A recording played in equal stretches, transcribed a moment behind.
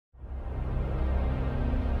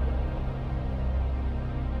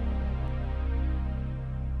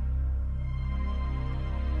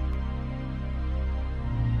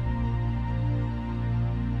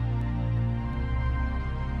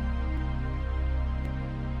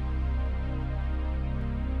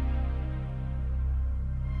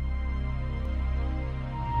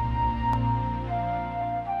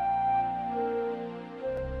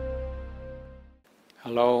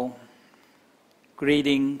Hello,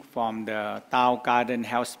 greeting from the Tao Garden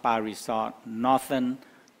Health Spa Resort, Northern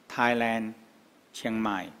Thailand, Chiang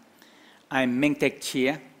Mai. I'm Mantak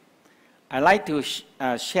chia. I'd like to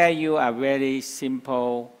share you a very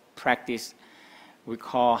simple practice we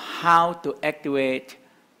call how to activate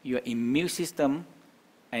your immune system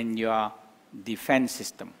and your defense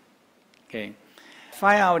system. Okay.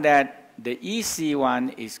 Find out that the easy one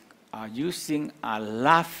is using a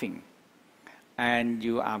laughing, and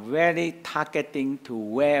you are very targeting to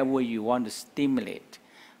wherever you want to stimulate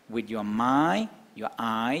with your mind, your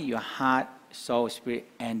eye, your heart, soul, spirit,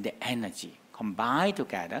 and the energy combined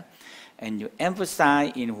together, and you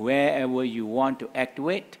emphasize in wherever you want to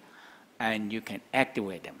activate, and you can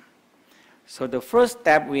activate them. So the first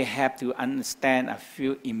step, we have to understand a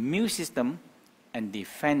few immune system and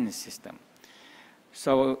defense system.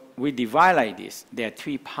 So we divide like this. There are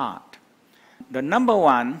three parts. The number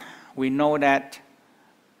one, we know that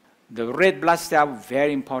the red blood cell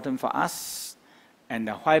very important for us, and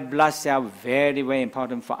the white blood cell very, very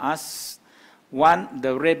important for us. One,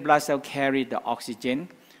 the red blood cell carry the oxygen.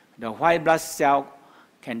 The white blood cell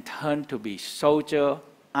can turn to be soldier,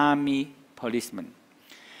 army, policeman.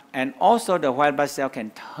 And also the white blood cell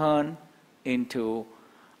can turn into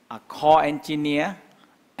a core engineer,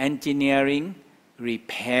 engineering,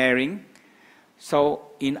 repairing. So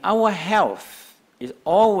in our health, it's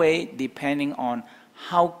always depending on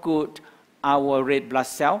how good our red blood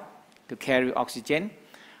cell to carry oxygen,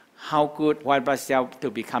 how good white blood cell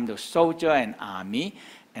to become the soldier and army,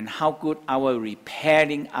 and how good our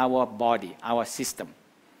repairing our body, our system,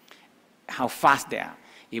 how fast they are.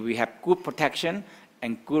 If we have good protection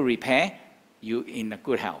and good repair, you in a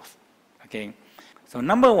good health. Okay. So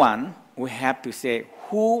number one, we have to say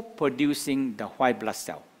who producing the white blood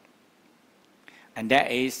cell. And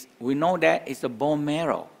that is, we know that it's the bone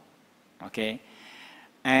marrow, okay?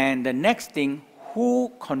 And the next thing,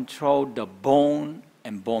 who control the bone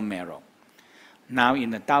and bone marrow? Now in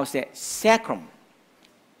the Tao said sacrum.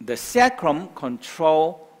 The sacrum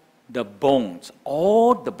control the bones,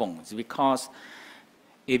 all the bones, because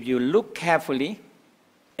if you look carefully,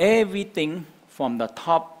 everything from the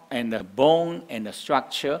top and the bone and the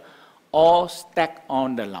structure all stack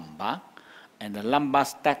on the lumbar, and the lumbar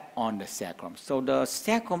stack on the sacrum. So the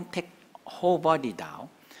sacrum takes whole body down,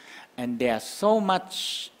 and there's so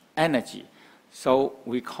much energy. So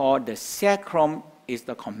we call the sacrum is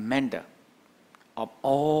the commander of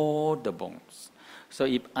all the bones. So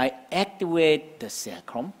if I activate the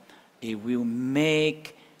sacrum, it will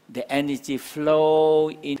make the energy flow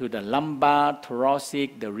into the lumbar,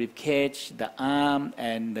 thoracic, the rib cage, the arm,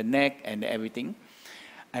 and the neck, and everything.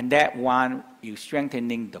 And that one is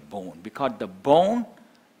strengthening the bone, because the bone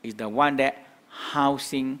is the one that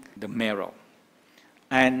housing the marrow.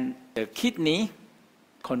 And the kidney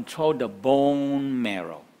control the bone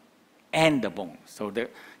marrow and the bone. So the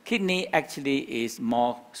kidney actually is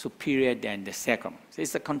more superior than the sacrum. So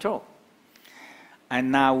it's a control.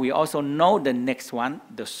 And now we also know the next one,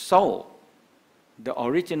 the soul. The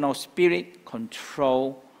original spirit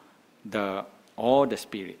control all the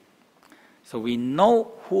spirit. So we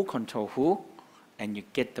know who control who, and you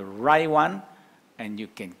get the right one, and you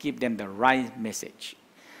can give them the right message.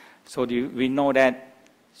 So we know that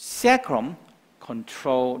sacrum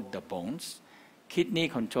control the bones, kidney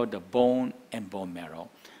control the bone and bone marrow,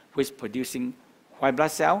 which producing white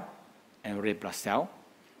blood cell and red blood cell.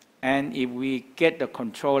 And if we get the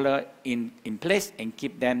controller in place and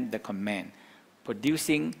give them the command,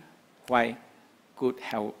 producing good,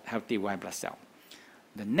 healthy white blood cell.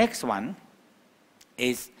 The next one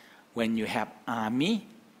is when you have army,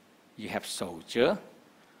 you have soldier,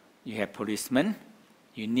 you have policemen,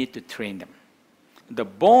 you need to train them. The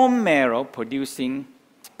bone marrow producing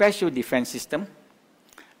special defense system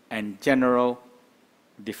and general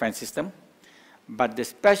defense system, but the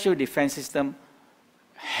special defense system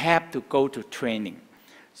have to go to training.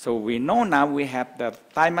 So we know now we have the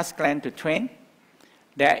thymus gland to train.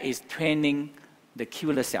 That is training the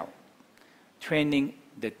killer cell, training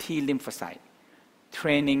the T lymphocyte,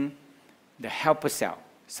 training the helper cell,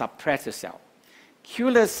 suppressor cell.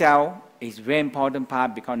 Killer cell is very important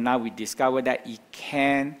part, because now we discover that it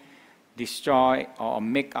can destroy or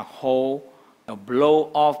make a hole or blow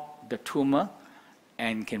off the tumor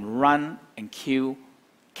and can run and kill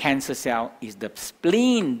cancer cell. Is the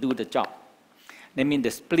spleen do the job. That means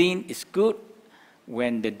the spleen is good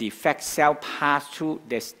when the defect cell pass through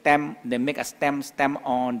the stem. They make a stem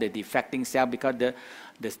on the defecting cell, because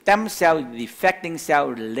the stem cell, defecting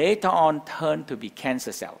cell, later on turn to be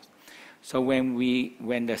cancer cells. So when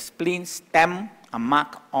the spleen stem a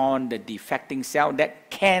mark on the defecting cell, that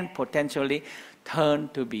can potentially turn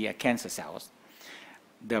to be a cancer cells.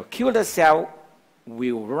 The killer cell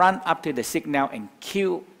will run up to the signal and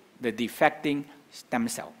kill the defecting stem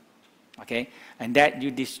cell. Okay? And that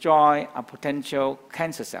you destroy a potential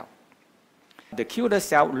cancer cell. The killer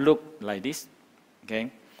cell look like this.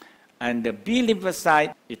 Okay? And the B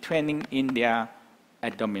lymphocyte is training in their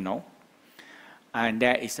abdominal. And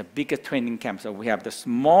there is a bigger training camp. So we have the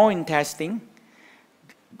small intestine,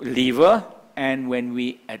 liver, and when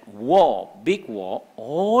we at war, big war,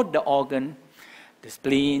 all the organ, the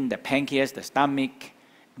spleen, the pancreas, the stomach,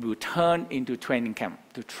 will turn into training camp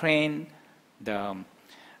to train the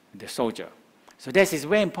soldier. So this is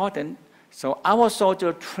very important. So our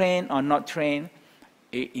soldier, train or not train,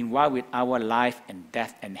 is involved with our life and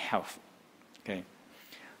death and health. Okay.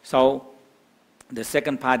 So the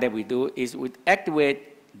second part that we do is we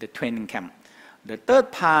activate the training camp. The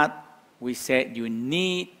third part, we said you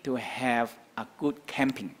need to have a good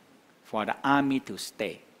camping for the army to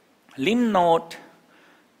stay. Lymph node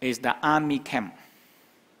is the army camp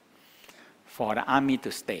for the army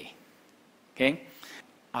to stay. Okay?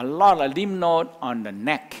 A lot of lymph node on the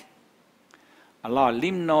neck, a lot of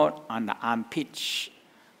lymph node on the armpit,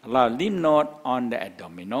 a lot of lymph node on the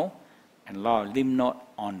abdominal, and a lot of lymph node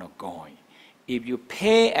on the groin. If you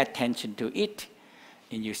pay attention to it,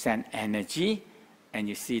 and you send energy, and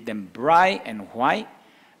you see them bright and white,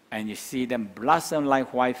 and you see them blossom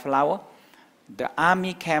like white flower, the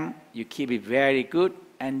army camp, you keep it very good,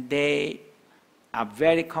 and they are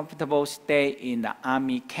very comfortable stay in the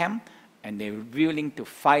army camp, and they're willing to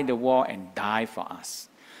fight the war and die for us.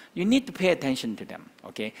 You need to pay attention to them,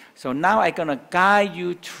 okay? So now I'm going to guide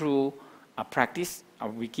you through a practice. I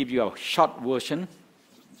will give you a short version.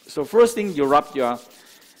 So first thing, you rub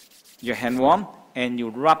your hand warm, and you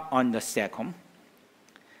rub on the sacrum.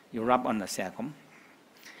 You rub on the sacrum.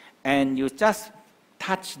 And you just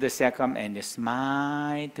touch the sacrum and you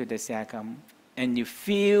smile to the sacrum. And you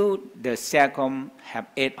feel the sacrum have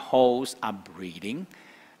 8 holes are breathing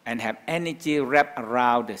and have energy wrapped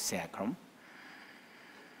around the sacrum.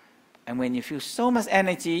 And when you feel so much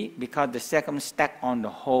energy, because the sacrum stacked on the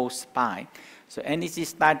whole spine, so energy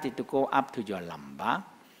started to go up to your lumbar,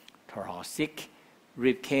 thoracic,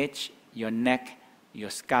 rib cage, your neck, your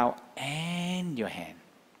scalp, and your hand.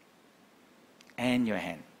 And your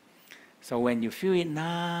hand. So when you feel it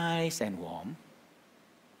nice and warm,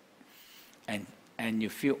 and you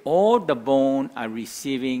feel all the bones are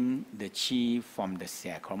receiving the chi from the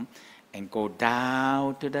sacrum and go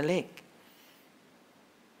down to the leg.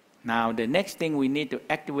 Now the next thing, we need to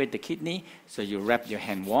activate the kidney. So you wrap your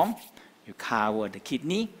hand warm, you cover the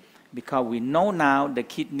kidney, because we know now the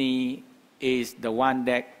kidney is the one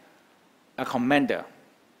that a commander,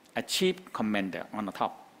 a chief commander on the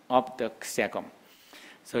top of the sacrum.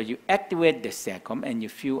 So you activate the sacrum and you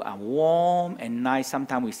feel a warm and nice,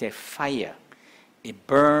 sometimes we say fire. It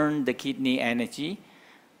burns the kidney energy,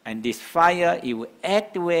 and this fire, it will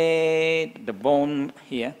activate the bone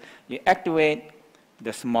here. You activate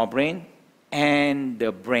the small brain and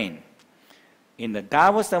the brain. In the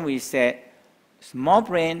Taoism, we said small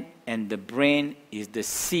brain and the brain is the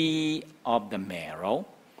seat of the marrow.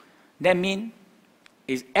 That means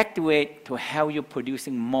it's activated to help you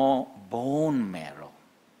producing more bone marrow.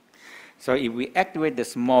 So if we activate the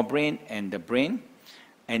small brain and the brain,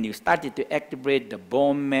 and you started to activate the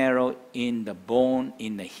bone marrow in the bone,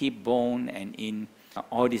 in the hip bone, and in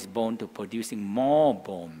all this bone to producing more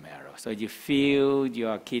bone marrow. So you feel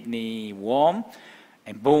your kidney warm,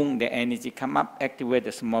 and boom, the energy come up, activate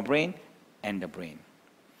the small brain and the brain.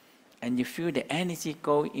 And you feel the energy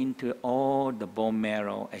go into all the bone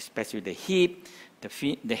marrow, especially the hip,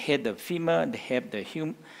 the head, the femur, the head, the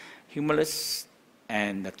humerus,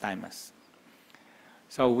 and the thymus.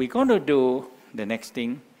 So we're going to do the next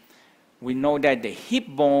thing. We know that the hip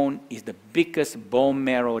bone is the biggest bone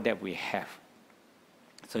marrow that we have.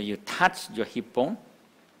 So you touch your hip bone.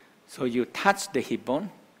 So you touch the hip bone,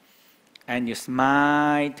 and you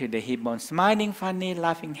smile to the hip bone, smiling, funny,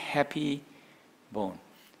 laughing, happy bone.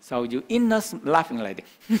 So you inner laughing like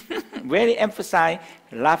this. Very emphasize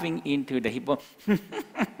laughing into the hip bone.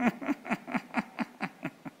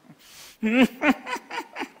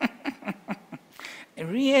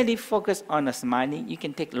 Really focus on the smiling. You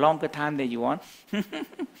can take longer time than you want.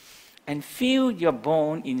 And feel your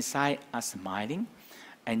bone inside are smiling.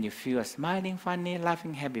 And you feel a smiling, funny,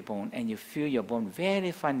 laughing, happy bone. And you feel your bone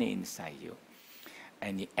very funny inside you.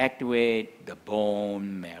 And you activate the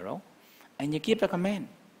bone marrow. And you give the command.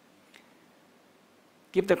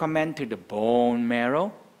 Give the command to the bone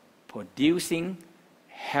marrow, producing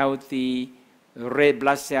healthy red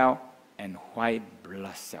blood cell and white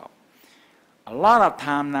blood cell. A lot of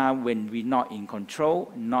time now when we're not in control,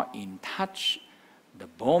 not in touch, the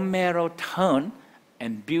bone marrow turn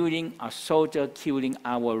and building a soldier, killing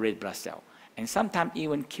our red blood cell, and sometimes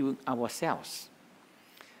even killing our cells.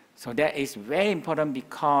 So that is very important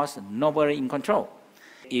because nobody in control.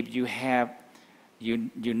 If you have, you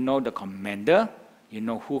know the commander, you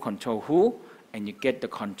know who control who, and you get the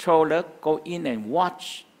controller, go in and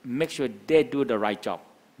watch, make sure they do the right job.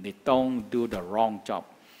 They don't do the wrong job.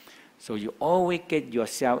 So you always get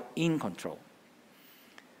yourself in control.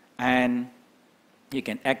 And you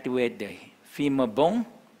can activate the femur bone,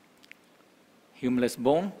 humerus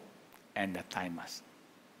bone, and the thymus.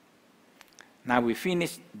 Now we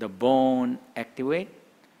finish the bone activate,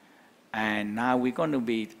 and now we're going to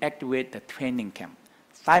be activate the training camp.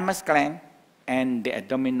 Thymus gland and the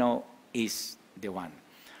abdominal is the one.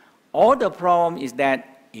 All the problem is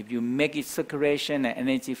that if you make it circulation and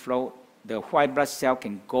energy flow, the white blood cell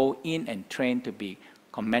can go in and train to be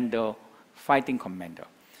commando, fighting commando.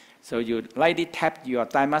 So you lightly tap your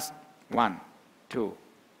thymus, 1, 2,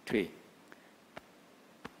 3.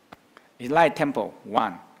 It's like tempo,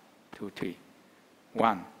 1, 2, 3,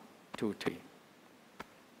 1, 2, 3.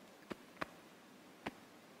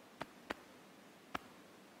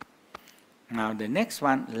 Now the next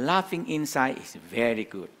one, laughing inside is very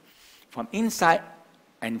good. From inside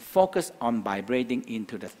and focus on vibrating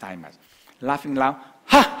into the thymus. Laughing loud,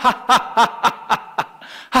 ha ha ha ha ha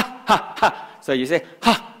ha ha ha. So you say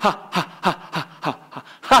ha ha ha ha ha ha ha.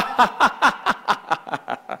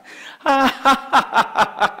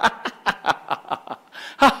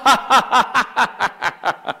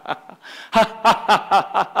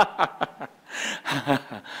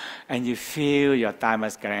 And you feel your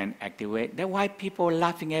thymus gland activate. That's why people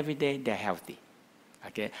laughing every day, they're healthy.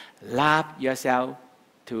 Okay, laugh yourself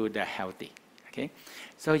to the healthy. Okay,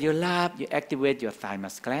 so you laugh, you activate your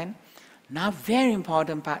thymus gland. Now, very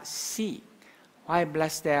important part C. White blood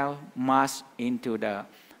cell march into the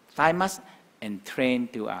thymus and train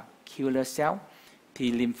to a killer cell,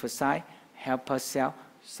 T lymphocyte, helper cell,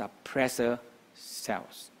 suppressor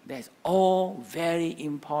cells. That's all very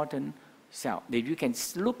important cells. If you can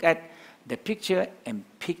look at the picture and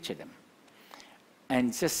picture them,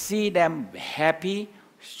 and just see them happy,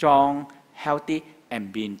 strong, healthy,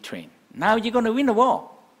 and being trained. Now you're going to win the war.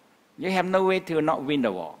 You have no way to not win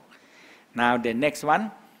the war. Now the next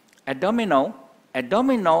one, abdominal.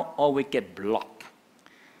 Abdominal always get blocked.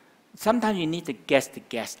 Sometimes you need to get the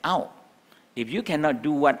gas out. If you cannot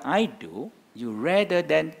do what I do, you rather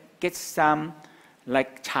than get some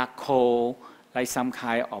like charcoal, like some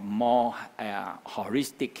kind of more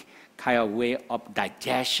holistic kind of way of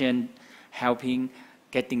digestion, helping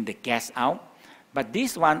getting the gas out. But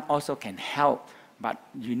this one also can help, but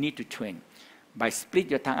you need to train. By split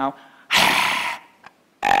your tongue out,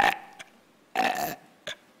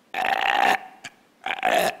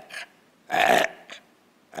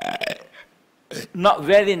 not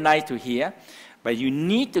very nice to hear, but you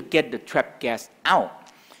need to get the trapped gas out.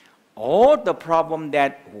 All the problem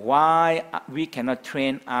that why we cannot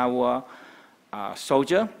train our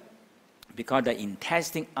soldier, because the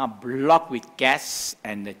intestines are blocked with gas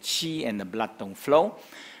and the qi and the blood don't flow.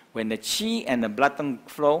 When the qi and the blood don't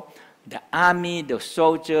flow, the army, the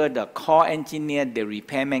soldier, the core engineer, the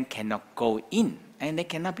repairman cannot go in and they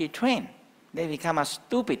cannot be trained. They become a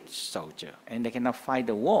stupid soldier and they cannot fight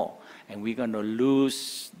the war, and we're going to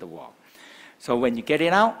lose the war. So when you get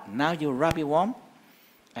it out, now you rub it warm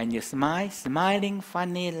and you smile, smiling,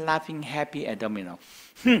 funny, laughing, happy, abdominal.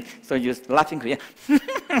 So you're laughing here.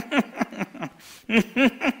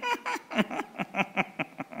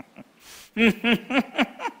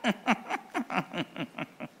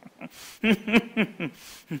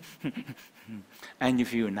 And you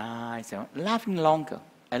feel nice, laughing longer,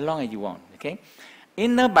 as long as you want, okay?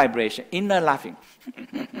 Inner vibration, inner laughing.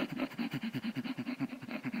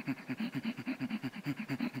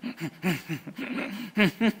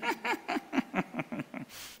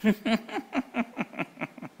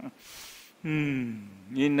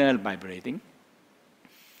 Inner vibrating.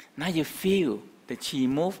 Now you feel the qi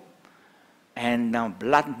move, and now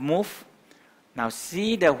blood move. Now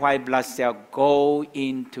see the white blood cell go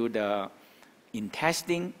into the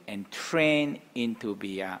intestine and train into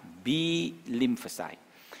the B lymphocyte,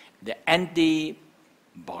 the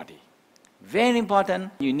antibody. Very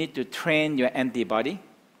important, you need to train your antibody.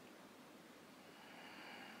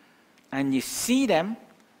 And you see them,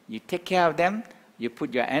 you take care of them, you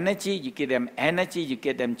put your energy, you give them energy, you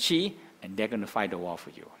give them qi, and they're going to fight the war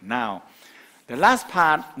for you. Now, the last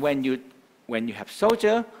part, when you have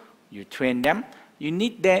soldier, you train them, you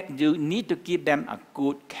need to give them a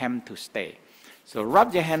good camp to stay. So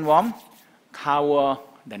rub your hand warm, cover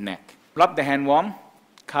the neck. Rub the hand warm,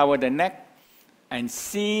 cover the neck, and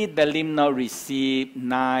see the lymph node receive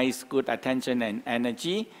nice, good attention and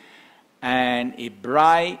energy. And it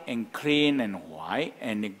bright and clean and white,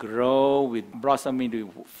 and it grow with blossoming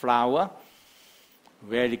with flower.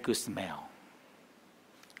 Very good smell.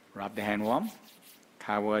 Rub the hand warm,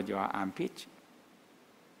 cover your armpit,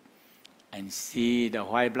 and see the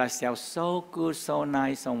white blood cells so good, so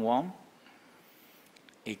nice and warm.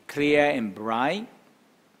 It clear and bright,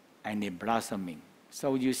 and it blossoming.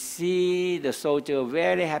 So you see the soldier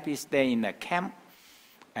very happy stay in the camp,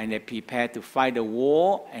 and they prepare to fight the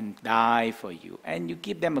war and die for you. And you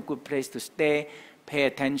give them a good place to stay, pay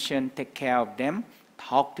attention, take care of them,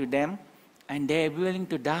 talk to them, and they're willing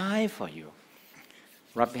to die for you.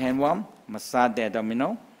 Rub the hand warm, massage the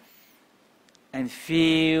abdominal, and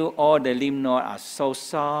feel all the lymph nodes are so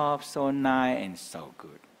soft, so nice, and so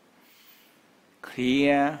good.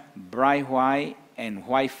 Clear, bright white, and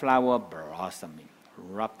white flower blossoming.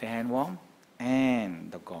 Rub the hand warm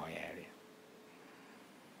and the goal area.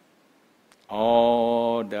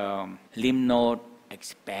 All the lymph node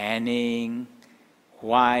expanding,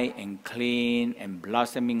 white and clean and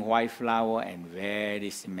blossoming white flower and very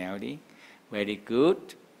smelly, very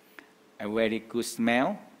good, a very good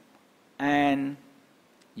smell. And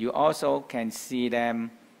you also can see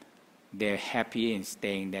them, they're happy in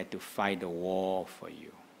staying there to fight the war for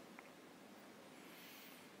you.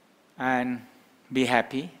 And be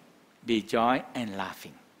happy, be joy and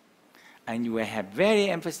laughing. And you will have very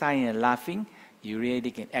emphasizing and laughing. You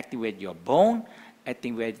really can activate your bone,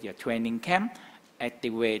 activate your training camp,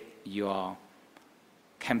 activate your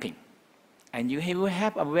camping. And you will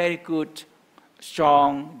have a very good,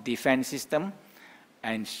 strong defense system,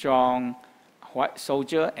 and strong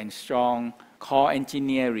soldier, and strong core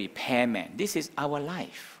engineer repairman. This is our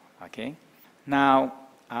life, okay? Now,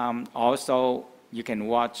 also, you can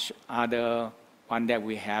watch other one that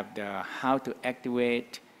we have, the how to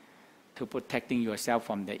activate to protecting yourself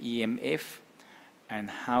from the EMF, and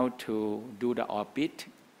how to do the orbit,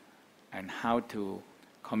 and how to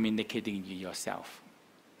communicating with yourself.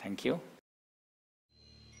 Thank you.